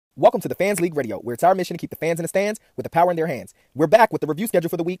Welcome to the Fans League Radio, where it's our mission to keep the fans in the stands with the power in their hands. We're back with the review schedule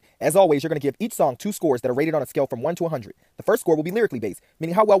for the week. As always, you're going to give each song 2 scores that are rated on a scale from 1 to 100. The first score will be lyrically based,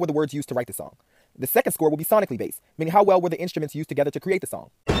 meaning how well were the words used to write the song. The second score will be sonically based, meaning how well were the instruments used together to create the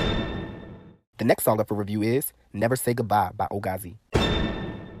song. The next song up for review is Never Say Goodbye by Ogazi.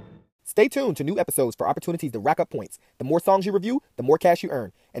 Stay tuned to new episodes for opportunities to rack up points. The more songs you review, the more cash you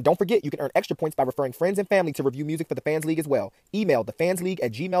earn. And don't forget, you can earn extra points by referring friends and family to review music for the Fans League as well. Email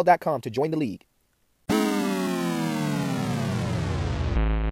thefansleague@gmail.com to join the league.